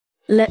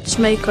Let's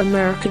make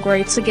America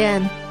great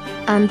again.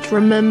 And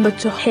remember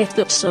to hit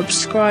that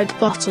subscribe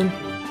button.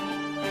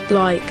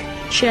 Like,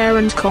 share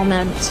and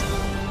comment.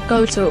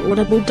 Go to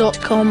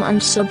audible.com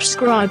and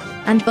subscribe,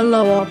 and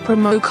below are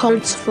promo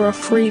codes for a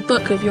free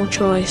book of your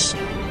choice.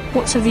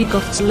 What have you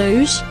got to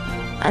lose?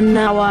 And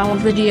now our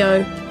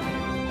video.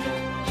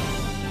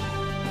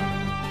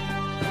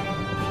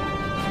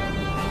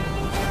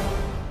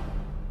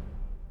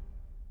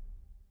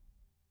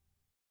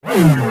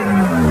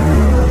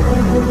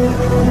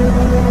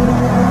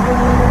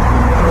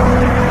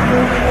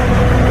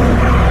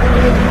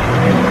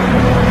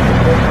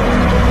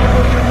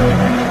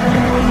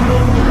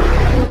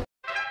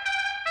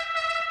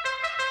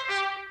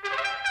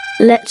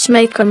 Let's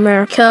make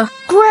America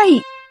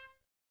great!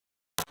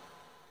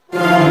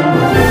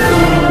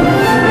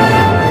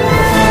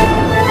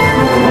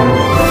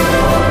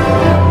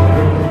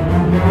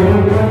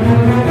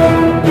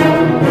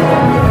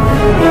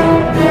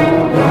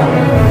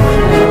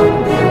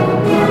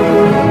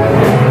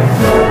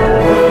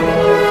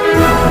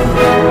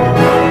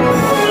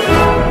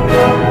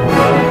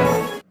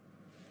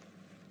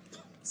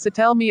 So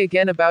tell me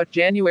again about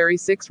January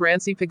 6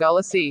 Rancy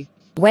Pigalacy.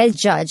 Well,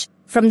 Judge,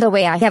 from the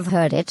way I have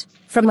heard it,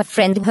 from a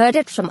friend who heard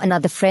it from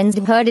another friend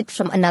who heard it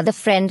from another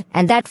friend,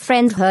 and that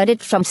friend heard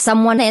it from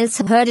someone else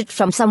who heard it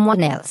from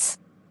someone else.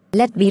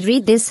 Let me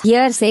read this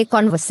hearsay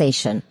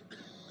conversation.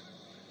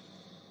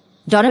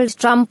 Donald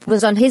Trump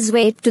was on his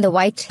way to the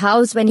White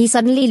House when he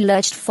suddenly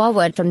lurched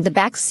forward from the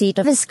back seat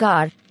of his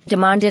car,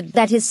 demanded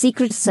that his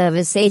Secret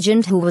Service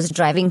agent who was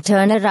driving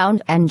turn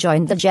around and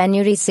join the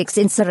January 6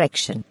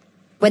 insurrection.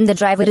 When the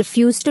driver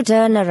refused to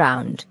turn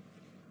around,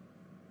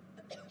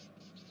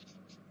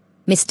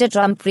 Mr.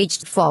 Trump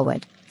reached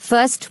forward,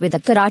 first with a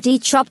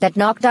karate chop that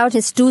knocked out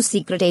his two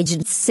secret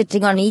agents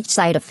sitting on each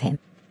side of him.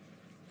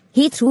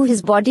 He threw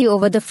his body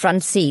over the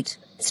front seat,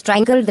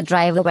 strangled the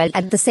driver while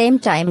at the same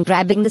time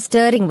grabbing the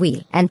steering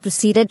wheel, and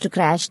proceeded to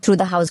crash through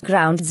the house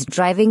grounds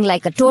driving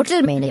like a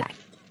total maniac.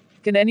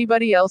 Can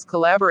anybody else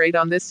collaborate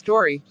on this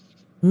story?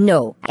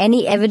 No,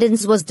 any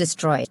evidence was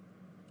destroyed.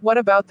 What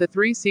about the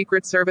 3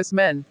 Secret Service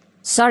men?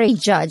 Sorry,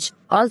 Judge,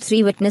 all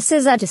 3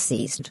 witnesses are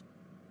deceased.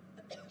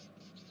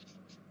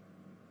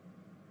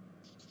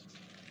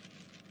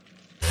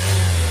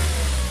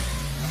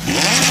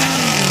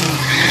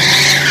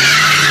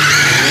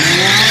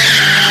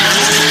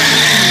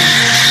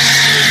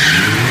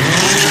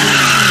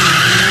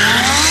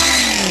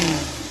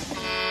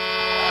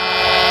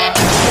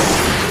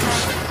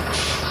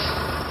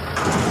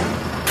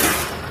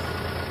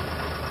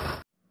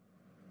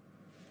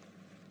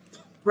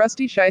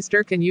 Rusty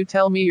Shyster, can you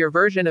tell me your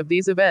version of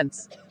these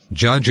events?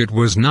 Judge, it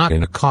was not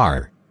in a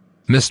car.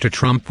 Mr.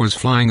 Trump was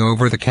flying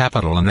over the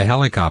Capitol in a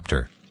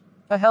helicopter.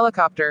 A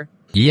helicopter?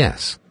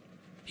 Yes.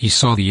 He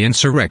saw the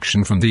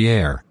insurrection from the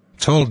air,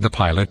 told the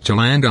pilot to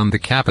land on the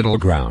Capitol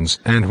grounds,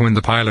 and when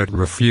the pilot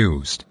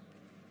refused,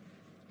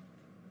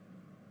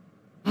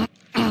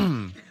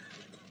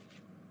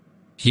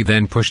 he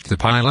then pushed the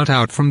pilot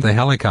out from the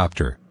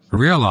helicopter,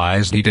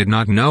 realized he did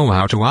not know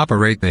how to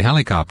operate the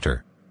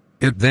helicopter.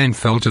 It then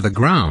fell to the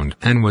ground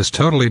and was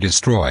totally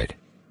destroyed.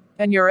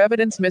 And your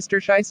evidence,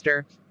 Mr.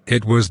 Shyster?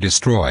 It was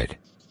destroyed.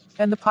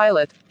 And the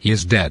pilot? He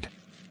is dead.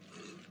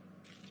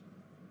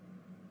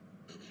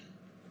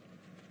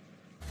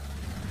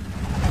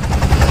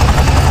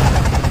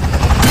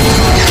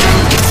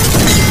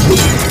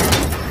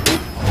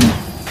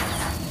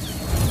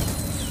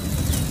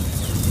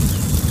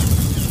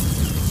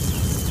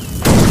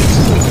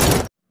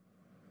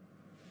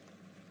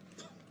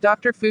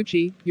 Dr.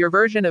 Fucci, your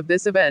version of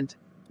this event?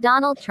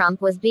 Donald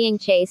Trump was being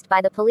chased by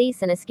the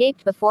police and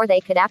escaped before they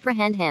could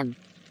apprehend him.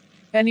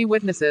 Any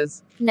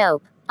witnesses?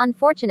 Nope.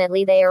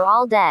 Unfortunately, they are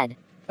all dead.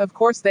 Of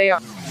course they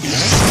are.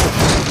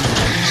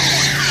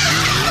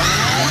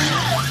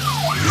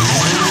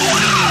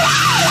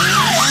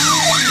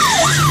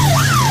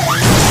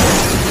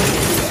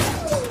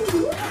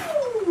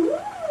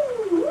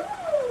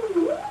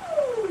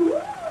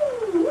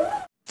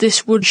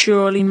 This would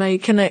surely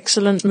make an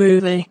excellent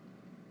movie.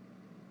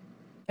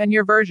 And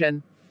your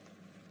version?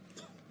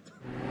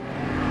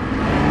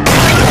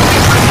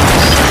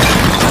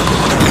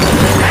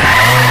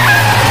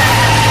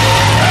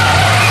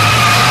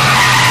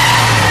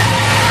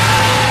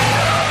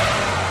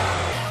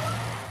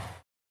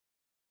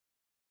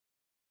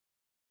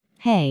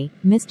 Hey,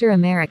 Mr.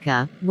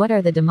 America, what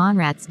are the Demon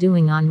Rats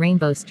doing on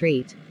Rainbow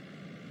Street?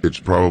 It's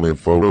probably a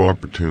photo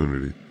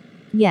opportunity.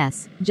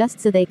 Yes, just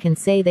so they can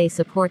say they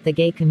support the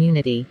gay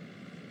community.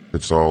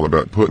 It's all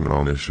about putting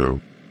on this show.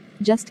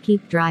 Just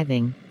keep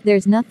driving.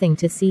 There's nothing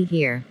to see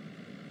here.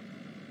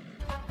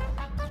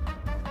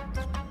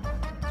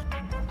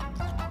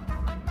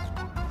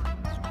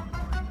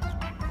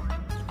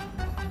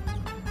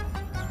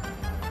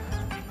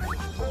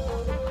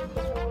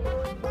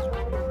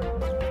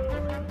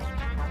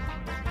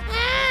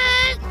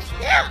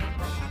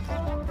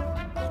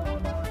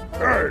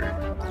 Hey!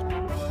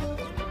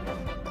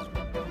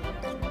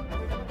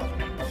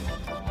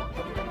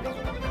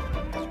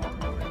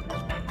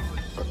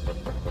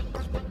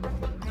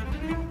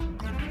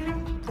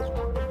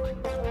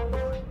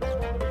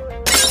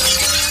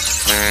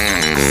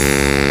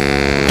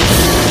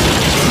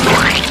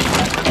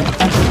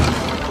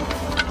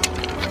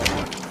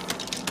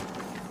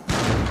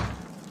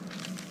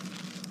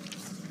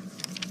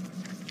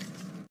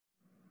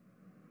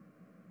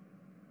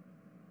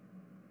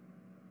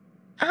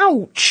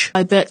 Ouch!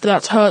 I bet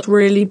that hurt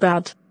really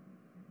bad.